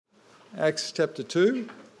Acts chapter 2,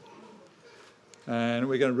 and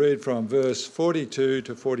we're going to read from verse 42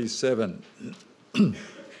 to 47.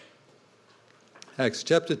 Acts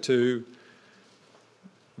chapter 2,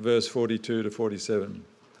 verse 42 to 47.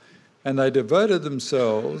 And they devoted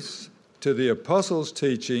themselves to the apostles'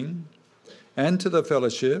 teaching and to the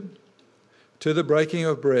fellowship, to the breaking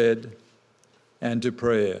of bread and to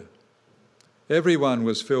prayer. Everyone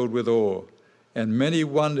was filled with awe, and many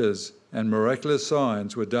wonders and miraculous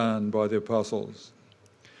signs were done by the apostles.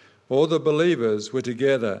 All the believers were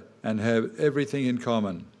together and had everything in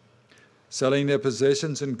common. Selling their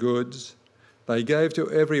possessions and goods, they gave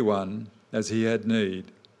to everyone as he had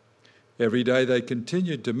need. Every day they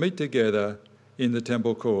continued to meet together in the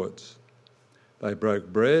temple courts. They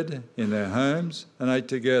broke bread in their homes and ate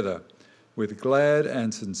together with glad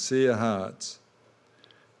and sincere hearts,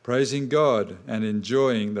 praising God and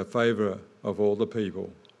enjoying the favour of all the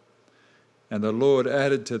people. And the Lord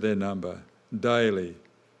added to their number daily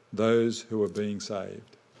those who were being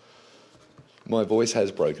saved. My voice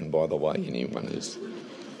has broken, by the way, anyone who's...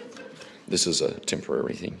 This is a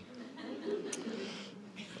temporary thing.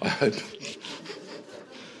 I hope...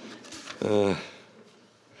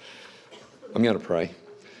 I'm going to pray.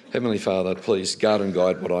 Heavenly Father, please guard and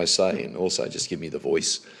guide what I say, and also just give me the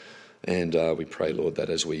voice. And we pray, Lord, that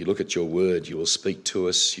as we look at your word, you will speak to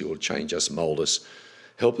us, you will change us, mould us.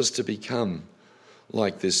 Help us to become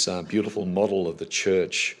like this beautiful model of the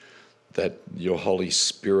church that your Holy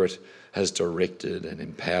Spirit has directed and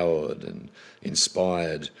empowered and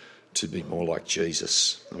inspired to be more like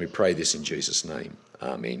Jesus. And we pray this in Jesus' name.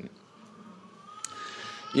 Amen.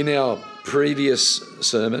 In our previous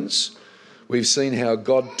sermons, we've seen how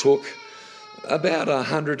God took about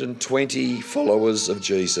 120 followers of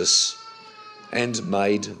Jesus and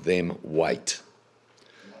made them wait.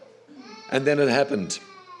 And then it happened.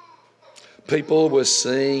 People were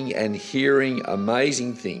seeing and hearing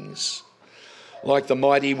amazing things, like the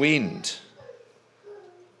mighty wind,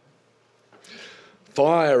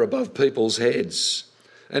 fire above people's heads,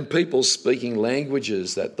 and people speaking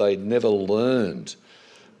languages that they'd never learned.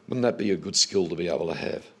 Wouldn't that be a good skill to be able to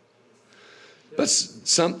have? But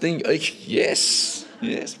something, yes,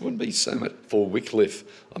 wouldn't be so much. For Wycliffe,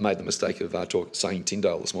 I made the mistake of saying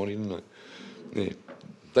Tyndale this morning, didn't I? Yeah,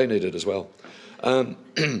 they need it as well.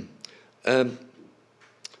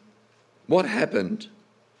 What happened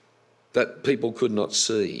that people could not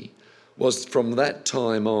see was from that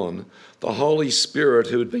time on, the Holy Spirit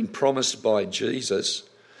who had been promised by Jesus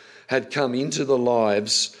had come into the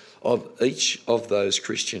lives of each of those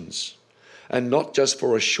Christians, and not just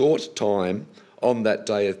for a short time on that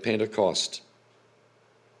day of Pentecost.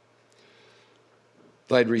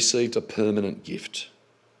 They'd received a permanent gift.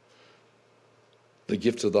 The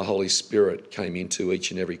gift of the Holy Spirit came into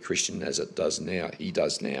each and every Christian as it does now. He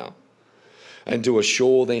does now. And to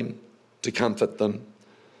assure them, to comfort them,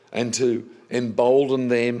 and to embolden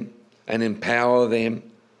them and empower them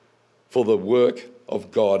for the work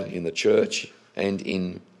of God in the church and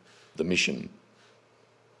in the mission.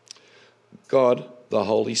 God, the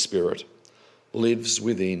Holy Spirit, lives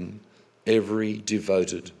within every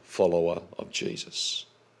devoted follower of Jesus.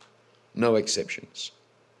 No exceptions.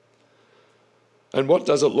 And what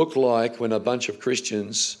does it look like when a bunch of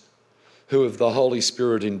Christians who have the Holy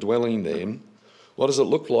Spirit indwelling them, what does it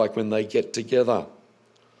look like when they get together?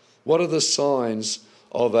 What are the signs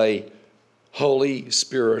of a Holy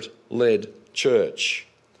Spirit-led church?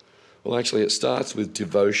 Well, actually, it starts with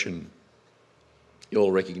devotion. You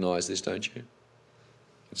all recognise this, don't you? You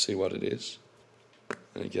can see what it is.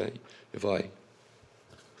 Okay, if I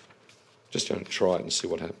just going to try it and see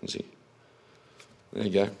what happens here. There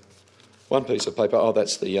you go. One piece of paper. Oh,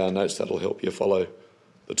 that's the notes that'll help you follow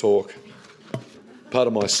the talk. Part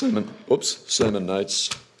of my sermon notes.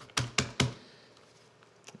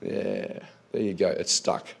 Yeah, there you go. It's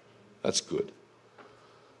stuck. That's good.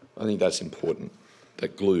 I think that's important,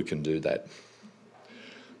 that glue can do that.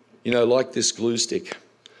 You know, like this glue stick,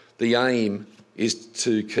 the aim is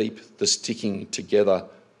to keep the sticking together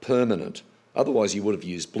permanent. Otherwise, you would have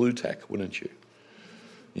used blue tack, wouldn't you?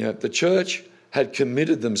 You know, the church had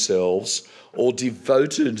committed themselves or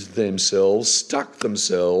devoted themselves, stuck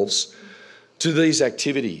themselves to these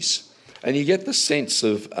activities. And you get the sense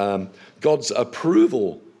of God's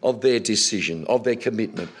approval of their decision, of their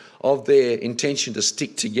commitment, of their intention to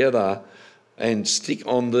stick together and stick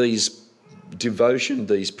on these devotion,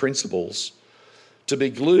 these principles. To be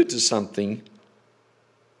glued to something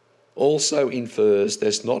also infers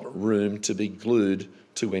there's not room to be glued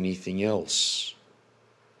to anything else.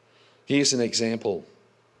 Here's an example.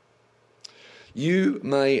 You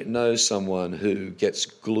may know someone who gets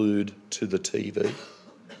glued to the TV.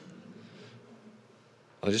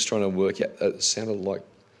 I was just trying to work out. It sounded like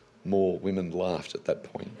more women laughed at that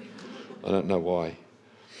point. I don't know why.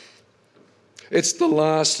 It's the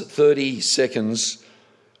last 30 seconds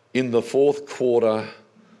in the fourth quarter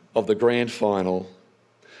of the grand final,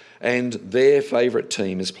 and their favourite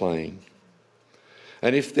team is playing.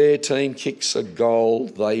 And if their team kicks a goal,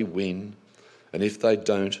 they win. And if they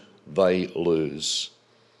don't, they lose.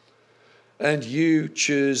 And you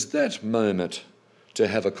choose that moment to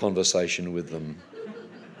have a conversation with them.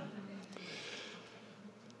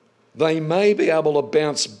 They may be able to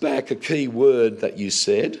bounce back a key word that you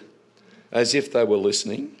said, as if they were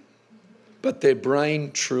listening, but their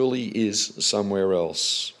brain truly is somewhere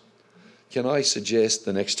else. Can I suggest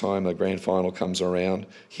the next time a grand final comes around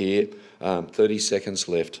here, 30 seconds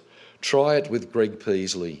left, try it with Greg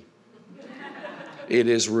Peasley. It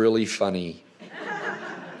is really funny.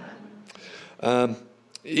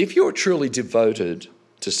 If you're truly devoted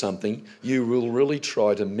to something, you will really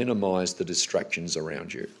try to minimise the distractions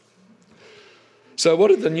around you. So what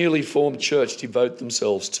did the newly formed church devote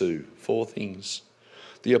themselves to? 4 things.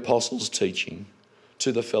 The apostles' teaching,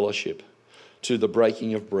 to the fellowship, to the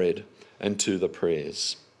breaking of bread, and to the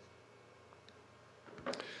prayers.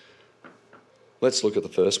 Let's look at the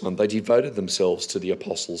first one. They devoted themselves to the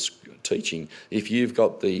apostles' teaching. If you've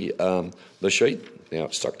got the sheet, now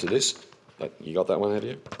it's stuck to this. You got that one, have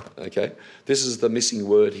you? Okay. This is the missing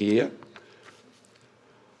word here.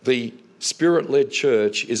 The Spirit-led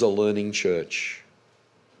church is a learning church.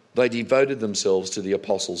 They devoted themselves to the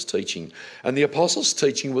apostles' teaching. And the apostles'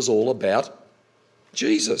 teaching was all about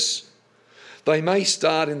Jesus. They may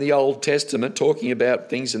start in the Old Testament, talking about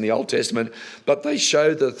things in the Old Testament, but they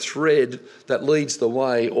show the thread that leads the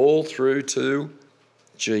way all through to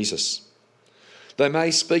Jesus. They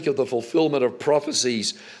may speak of the fulfillment of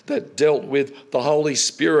prophecies that dealt with the Holy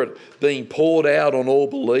Spirit being poured out on all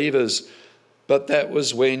believers, but that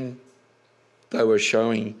was when they were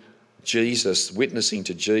showing Jesus, witnessing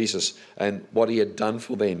to Jesus and what he had done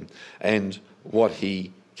for them and what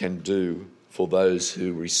he can do for those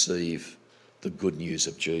who receive the good news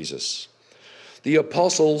of Jesus. The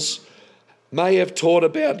apostles may have taught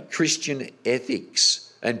about Christian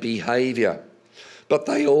ethics and behaviour, but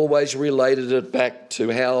they always related it back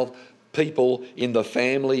to how people in the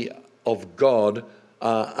family of God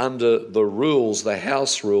are under the rules, the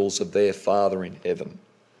house rules of their Father in heaven.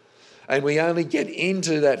 And we only get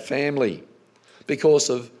into that family because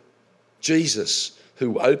of Jesus,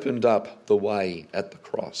 who opened up the way at the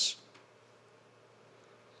cross.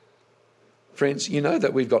 Friends, you know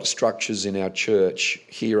that we've got structures in our church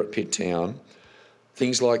here at Pitt Town,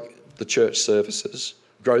 things like the church services,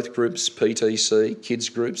 growth groups, PTC, kids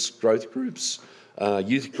groups, growth groups,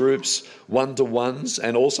 youth groups, one-to-ones,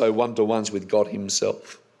 and also one-to-ones with God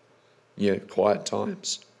himself. Quiet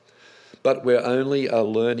times. But we're only a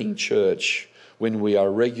learning church when we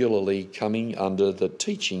are regularly coming under the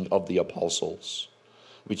teaching of the apostles,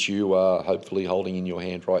 which you are hopefully holding in your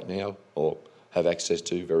hand right now or have access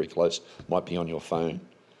to very close, might be on your phone.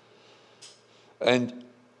 And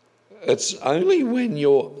it's only when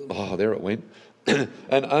you're, there it went,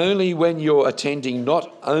 and only when you're attending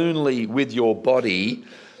not only with your body,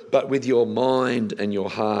 but with your mind and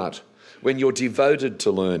your heart, when you're devoted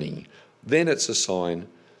to learning, then it's a sign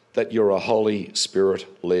that you're a Holy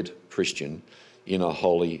Spirit-led Christian in a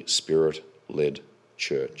Holy Spirit-led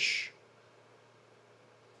church.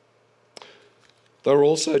 They're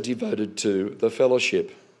also devoted to the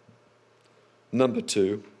fellowship. Number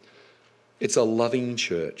 2, it's a loving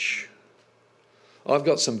church. I've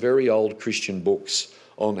got some very old Christian books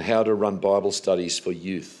on how to run Bible studies for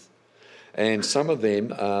youth. And some of them,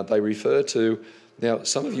 they refer to, now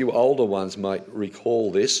some of you older ones might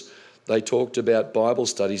recall this, they talked about Bible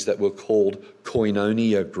studies that were called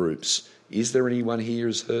koinonia groups. Is there anyone here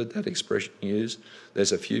who's heard that expression used?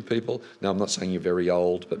 There's a few people. Now, I'm not saying you're very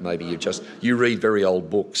old, but maybe you read very old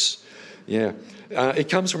books. Yeah. It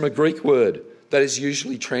comes from a Greek word that is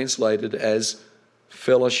usually translated as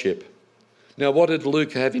fellowship. Now, what did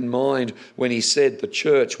Luke have in mind when he said the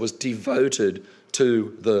church was devoted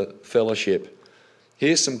to the fellowship?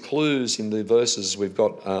 Here's some clues in the verses we've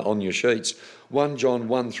got on your sheets. 1 John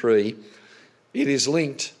 1:3, it is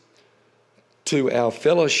linked to our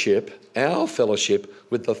fellowship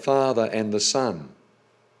with the Father and the Son.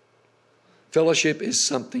 Fellowship is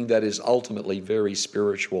something that is ultimately very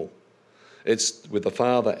spiritual. It's with the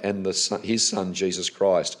Father and his Son, Jesus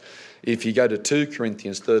Christ. If you go to 2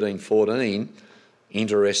 Corinthians 13:14,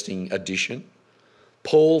 interesting addition,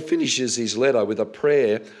 Paul finishes his letter with a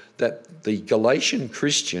prayer that the Galatian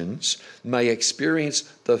Christians may experience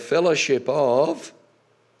the fellowship of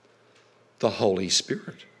the Holy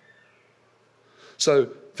Spirit. So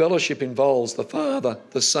Fellowship involves the Father,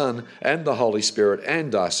 the Son, and the Holy Spirit,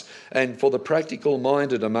 and us. And for the practical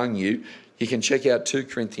minded among you, you can check out 2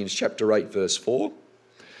 Corinthians chapter 8, verse 4,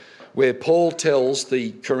 where Paul tells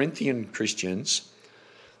the Corinthian Christians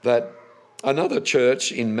that another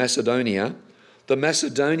church in Macedonia, the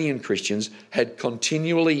Macedonian Christians, had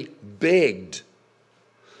continually begged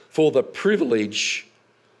for the privilege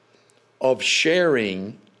of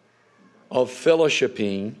sharing, of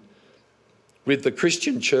fellowshipping with the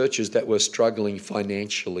Christian churches that were struggling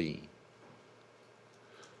financially.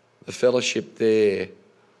 The fellowship there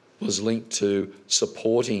was linked to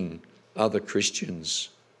supporting other Christians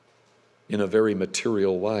in a very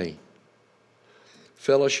material way.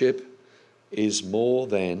 Fellowship is more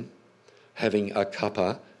than having a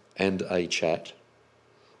cuppa and a chat,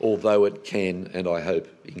 although it can, and I hope,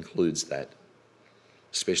 includes that.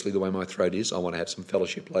 Especially the way my throat is, I want to have some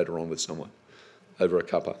fellowship later on with someone over a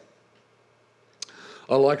cuppa.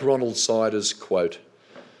 I like Ronald Sider's quote,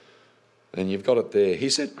 and you've got it there. He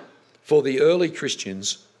said, "For the early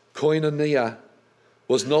Christians, koinonia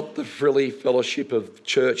was not the frilly fellowship of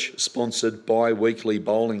church-sponsored bi-weekly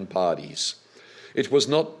bowling parties. It was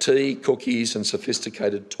not tea, cookies and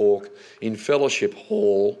sophisticated talk in fellowship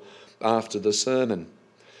hall after the sermon.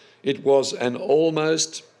 It was an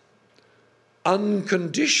almost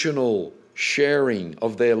unconditional sharing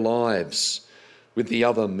of their lives with the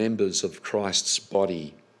other members of Christ's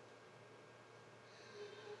body."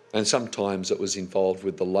 And sometimes it was involved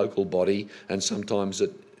with the local body, and sometimes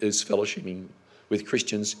it is fellowshipping with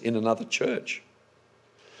Christians in another church.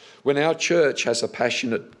 When our church has a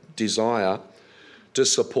passionate desire to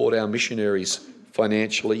support our missionaries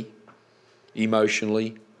financially,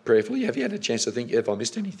 emotionally, prayerfully. Have you had a chance to think, have I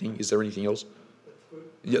missed anything? Is there anything else?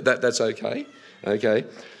 Yeah, that's okay. Okay.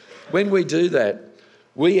 When we do that,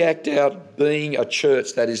 we act out being a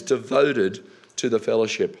church that is devoted to the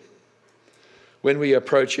fellowship. When we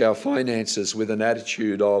approach our finances with an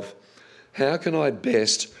attitude of, how can I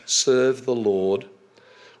best serve the Lord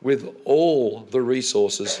with all the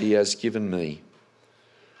resources he has given me?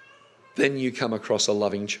 Then you come across a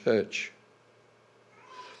loving church.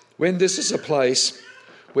 When this is a place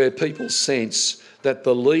where people sense that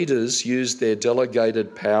the leaders use their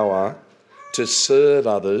delegated power to serve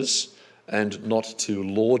others and not to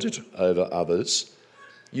lord it over others,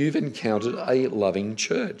 you've encountered a loving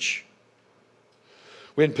church.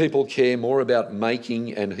 When people care more about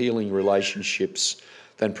making and healing relationships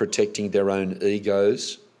than protecting their own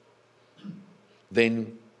egos,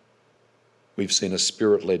 then we've seen a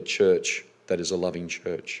spirit-led church that is a loving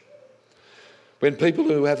church. When people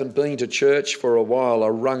who haven't been to church for a while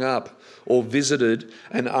are rung up or visited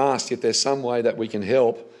and asked if there's some way that we can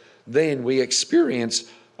help, then we experience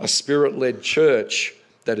a spirit-led church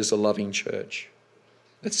that is a loving church.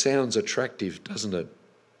 It sounds attractive, doesn't it?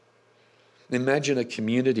 Imagine a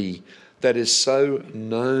community that is so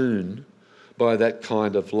known by that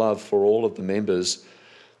kind of love for all of the members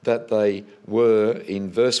that they were,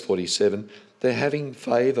 in verse 47, they're having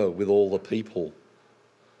favour with all the people.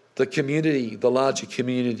 The community, the larger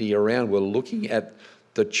community around, were looking at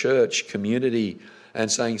the church community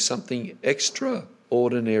and saying something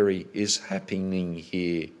extraordinary is happening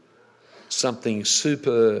here. Something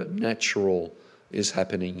supernatural is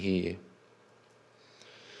happening here.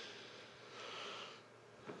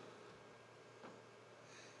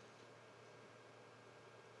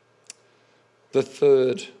 The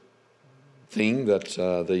third thing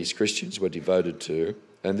that these Christians were devoted to,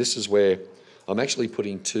 and this is where I'm actually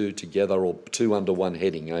putting two together, or two under one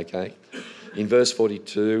heading, okay? In verse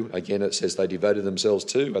 42, again it says they devoted themselves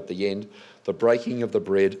to, at the end, the breaking of the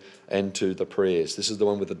bread and to the prayers. This is the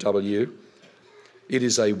one with the W. It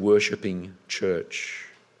is a worshipping church.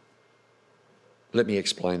 Let me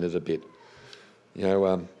explain it a bit.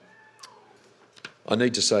 I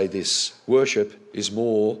need to say this. Worship is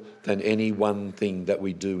more than any one thing that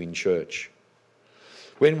we do in church.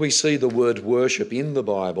 When we see the word worship in the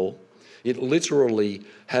Bible, it literally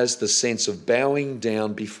has the sense of bowing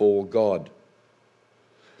down before God.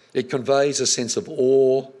 It conveys a sense of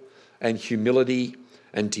awe and humility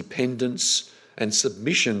and dependence and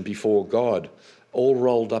submission before God, all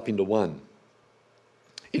rolled up into one.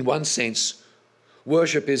 In one sense,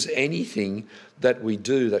 worship is anything that we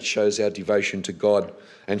do that shows our devotion to God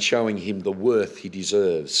and showing him the worth he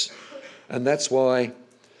deserves. And that's why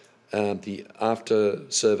the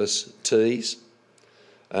after-service teas,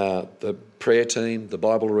 the prayer team, the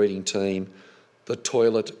Bible reading team, the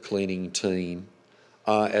toilet cleaning team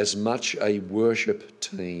are as much a worship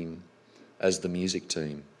team as the music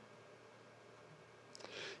team,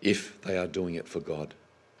 if they are doing it for God.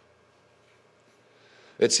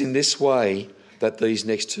 It's in this way that these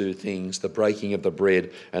next two things, the breaking of the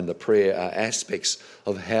bread and the prayer, are aspects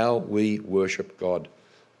of how we worship God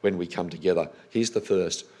when we come together. Here's the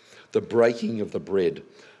first, the breaking of the bread.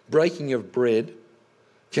 Breaking of bread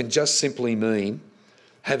can just simply mean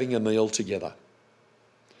having a meal together.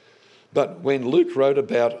 But when Luke wrote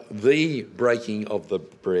about the breaking of the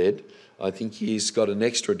bread, I think he's got an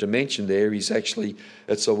extra dimension there.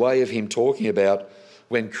 It's a way of him talking about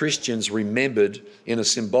when Christians remembered in a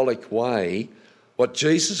symbolic way what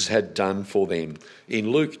Jesus had done for them.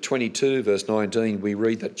 In Luke 22, verse 19, we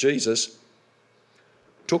read that Jesus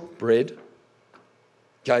took bread,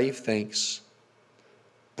 gave thanks,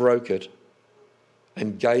 broke it,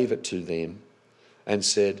 and gave it to them and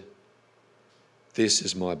said, "This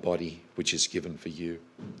is my body, which is given for you.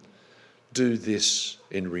 Do this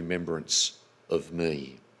in remembrance of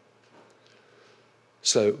me."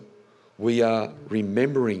 So we are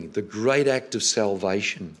remembering the great act of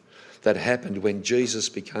salvation that happened when Jesus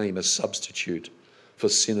became a substitute for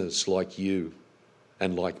sinners like you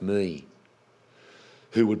and like me,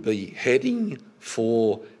 who would be heading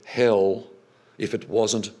for hell if it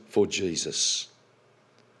wasn't for Jesus.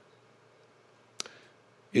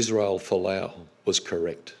 Israel Folau was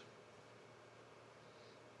correct.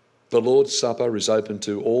 The Lord's Supper is open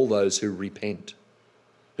to all those who repent,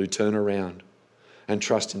 who turn around and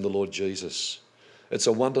trust in the Lord Jesus. It's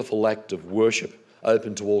a wonderful act of worship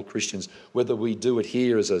open to all Christians, whether we do it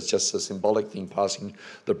here as just a symbolic thing, passing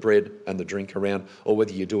the bread and the drink around, or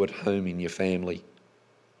whether you do it home in your family.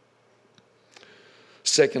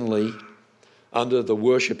 Secondly, under the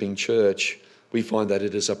worshipping church, we find that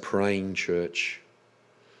it is a praying church.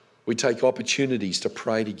 We take opportunities to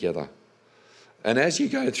pray together. And as you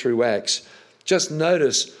go through Acts, just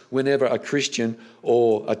notice whenever a Christian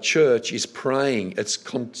or a church is praying, it's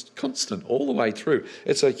constant all the way through.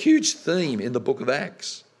 It's a huge theme in the book of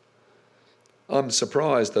Acts. I'm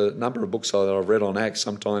surprised the number of books that I've read on Acts,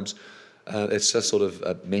 sometimes it's just sort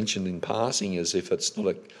of mentioned in passing as if it's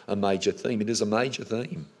not a major theme. It is a major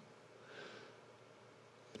theme.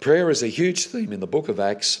 Prayer is a huge theme in the book of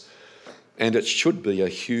Acts, and it should be a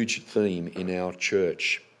huge theme in our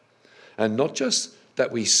church. And not just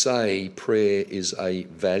that we say prayer is a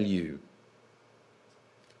value,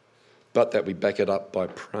 but that we back it up by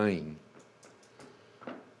praying.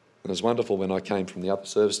 And it was wonderful when I came from the upper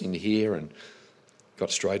service in here and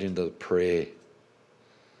got straight into prayer.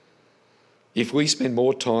 If we spend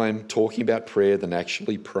more time talking about prayer than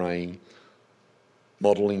actually praying,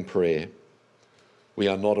 modelling prayer, we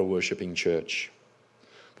are not a worshipping church.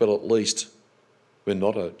 But at least we're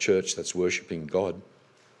not a church that's worshipping God.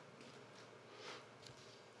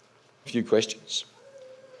 A few questions.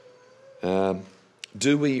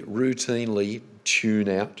 Do we routinely tune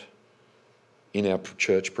out in our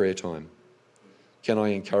church prayer time? Can I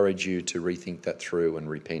encourage you to rethink that through and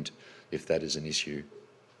repent if that is an issue?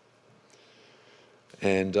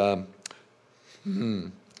 And,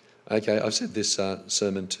 okay, I've said this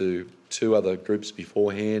sermon to two other groups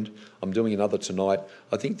beforehand. I'm doing another tonight.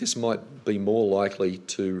 I think this might be more likely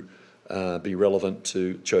to be relevant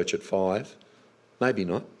to Church at 5. Maybe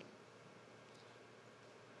not.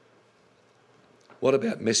 What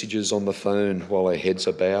about messages on the phone while our heads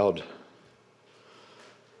are bowed?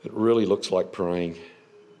 It really looks like praying.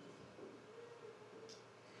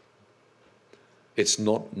 It's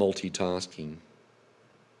not multitasking.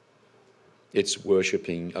 It's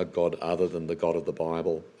worshipping a God other than the God of the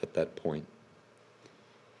Bible at that point.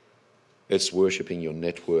 It's worshipping your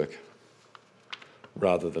network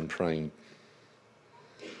rather than praying.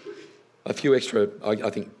 A few extra,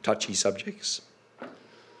 I think, touchy subjects.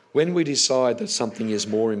 When we decide that something is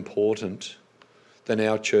more important than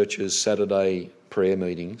our church's Saturday prayer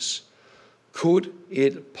meetings, could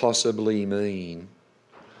it possibly mean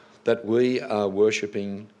that we are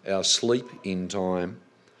worshipping our sleep-in time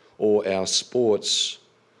or our sports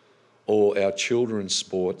or our children's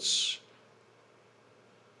sports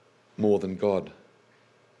more than God?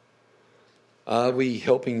 Are we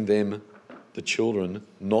helping them, the children,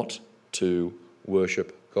 not to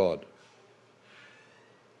worship God?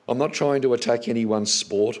 I'm not trying to attack anyone's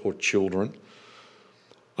sport or children.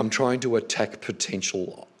 I'm trying to attack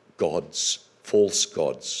potential gods, false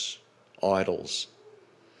gods, idols.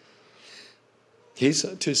 Here's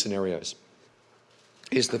two scenarios.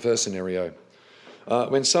 Here's the first scenario.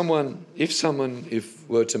 If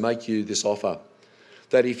were to make you this offer,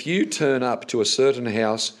 that if you turn up to a certain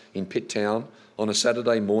house in Pitt Town on a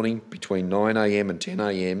Saturday morning between 9 a.m. and 10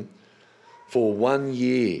 a.m. for 1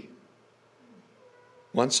 year,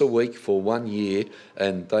 once a week for 1 year,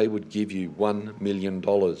 and they would give you $1 million,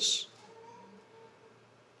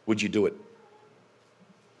 would you do it?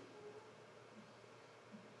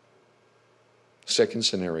 Second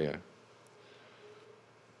scenario.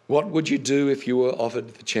 What would you do if you were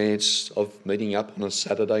offered the chance of meeting up on a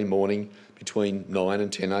Saturday morning between 9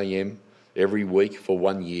 and 10 a.m. every week for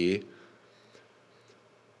 1 year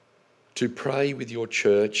to pray with your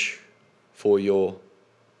church for your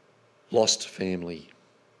lost family,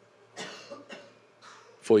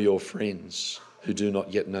 for your friends who do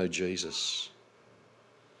not yet know Jesus,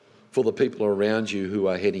 for the people around you who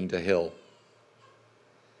are heading to hell?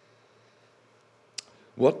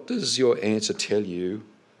 What does your answer tell you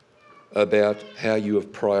about how you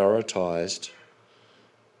have prioritised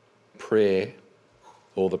prayer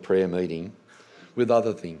or the prayer meeting with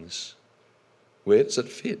other things? Where does it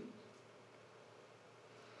fit?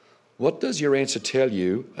 What does your answer tell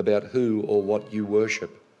you about who or what you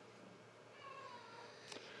worship?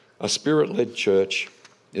 A Spirit-led church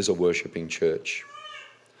is a worshipping church.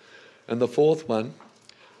 And the fourth one,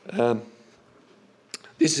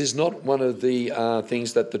 this is not one of the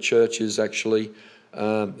things that the church is actually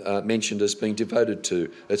mentioned as being devoted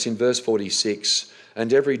to. It's in verse 46.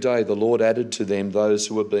 And every day the Lord added to them those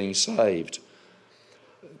who were being saved.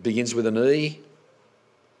 It begins with an E.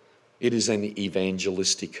 It is an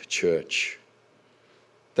evangelistic church.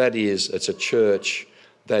 That is, it's a church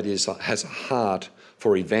that has a heart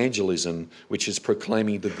for evangelism, which is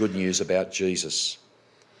proclaiming the good news about Jesus.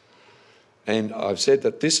 And I've said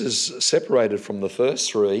that this is separated from the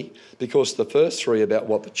first three because the first three about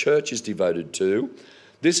what the church is devoted to,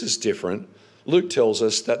 this is different. Luke tells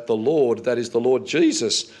us that the Lord, that is the Lord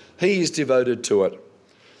Jesus, he is devoted to it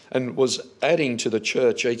and was adding to the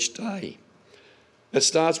church each day. It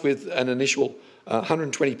starts with an initial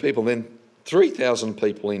 120 people, then 3,000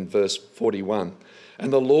 people in verse 41.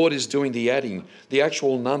 And the Lord is doing the adding. The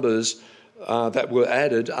actual numbers that were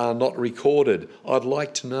added are not recorded. I'd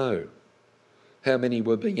like to know how many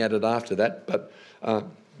were being added after that, but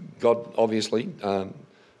God obviously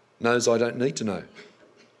knows I don't need to know.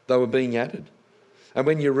 They were being added. And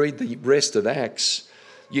when you read the rest of Acts,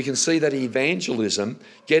 you can see that evangelism,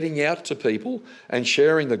 getting out to people and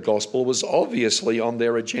sharing the gospel, was obviously on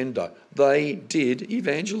their agenda. They did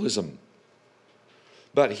evangelism.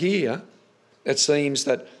 But here, it seems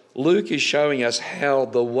that Luke is showing us how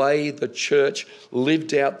the way the church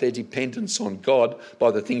lived out their dependence on God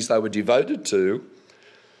by the things they were devoted to,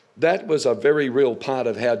 that was a very real part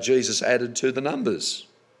of how Jesus added to the numbers.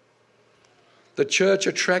 The church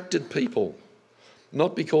attracted people,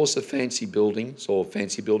 not because of fancy buildings or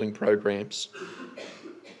fancy building programs,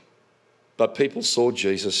 but people saw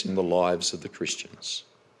Jesus in the lives of the Christians.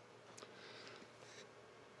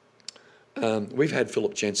 We've had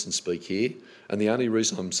Philip Jensen speak here, and the only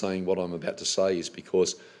reason I'm saying what I'm about to say is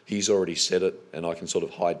because he's already said it and I can sort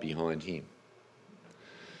of hide behind him.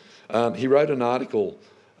 He wrote an article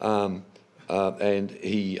and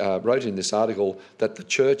he wrote in this article that the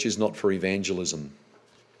church is not for evangelism.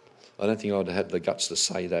 I don't think I'd have the guts to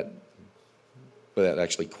say that without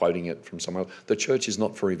actually quoting it from somewhere else. The church is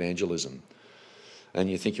not for evangelism. And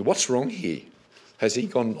you're thinking, what's wrong here? Has he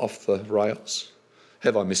gone off the rails?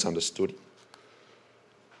 Have I misunderstood him?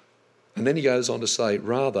 And then he goes on to say,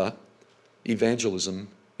 rather, evangelism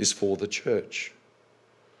is for the church.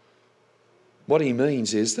 What he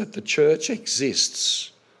means is that the church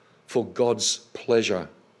exists for God's pleasure.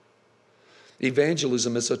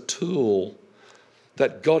 Evangelism is a tool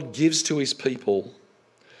that God gives to his people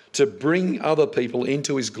to bring other people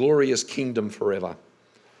into his glorious kingdom forever.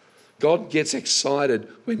 God gets excited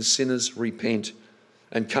when sinners repent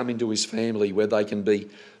and come into his family where they can be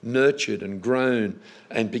nurtured and grown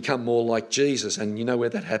and become more like Jesus. And you know where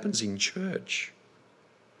that happens? In church.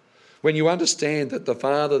 When you understand that the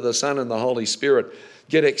Father, the Son and the Holy Spirit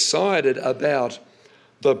get excited about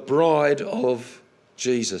the bride of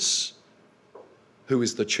Jesus, who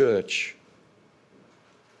is the church,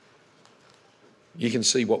 you can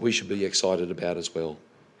see what we should be excited about as well.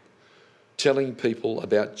 Telling people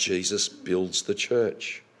about Jesus builds the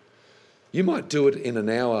church. You might do it in an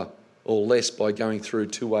hour or less by going through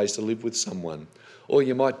 2 ways to live with someone. Or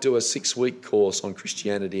you might do a 6-week course on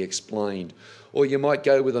Christianity Explained. Or you might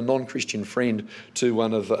go with a non-Christian friend to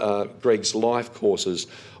one of Greg's life courses.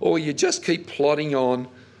 Or you just keep plodding on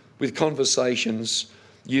with conversations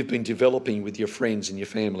you've been developing with your friends and your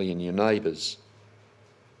family and your neighbours.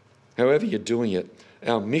 However you're doing it,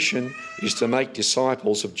 our mission is to make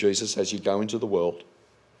disciples of Jesus as you go into the world.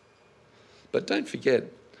 But don't forget,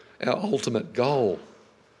 our ultimate goal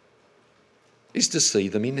is to see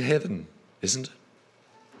them in heaven, isn't it?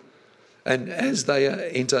 And as they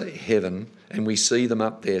enter heaven and we see them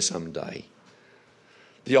up there someday,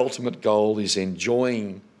 the ultimate goal is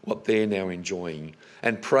enjoying what they're now enjoying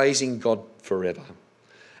and praising God forever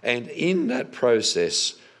And in that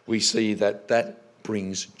process, we see that that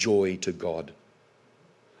brings joy to God.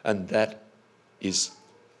 And that is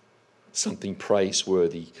something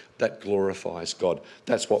praiseworthy. That glorifies God.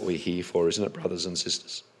 That's what we're here for, isn't it, brothers and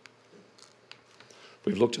sisters?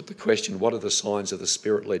 We've looked at the question, what are the signs of the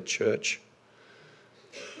Spirit-led church?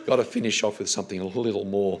 Got to finish off with something a little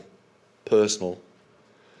more personal.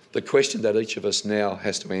 The question that each of us now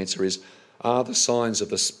has to answer is, are the signs of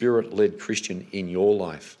the Spirit-led Christian in your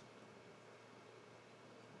life?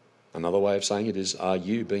 Another way of saying it is, are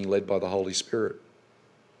you being led by the Holy Spirit?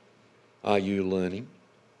 Are you learning?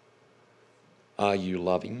 Are you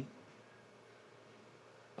loving?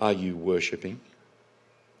 Are you worshipping?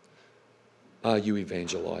 Are you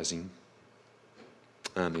evangelising?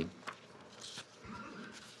 Amen.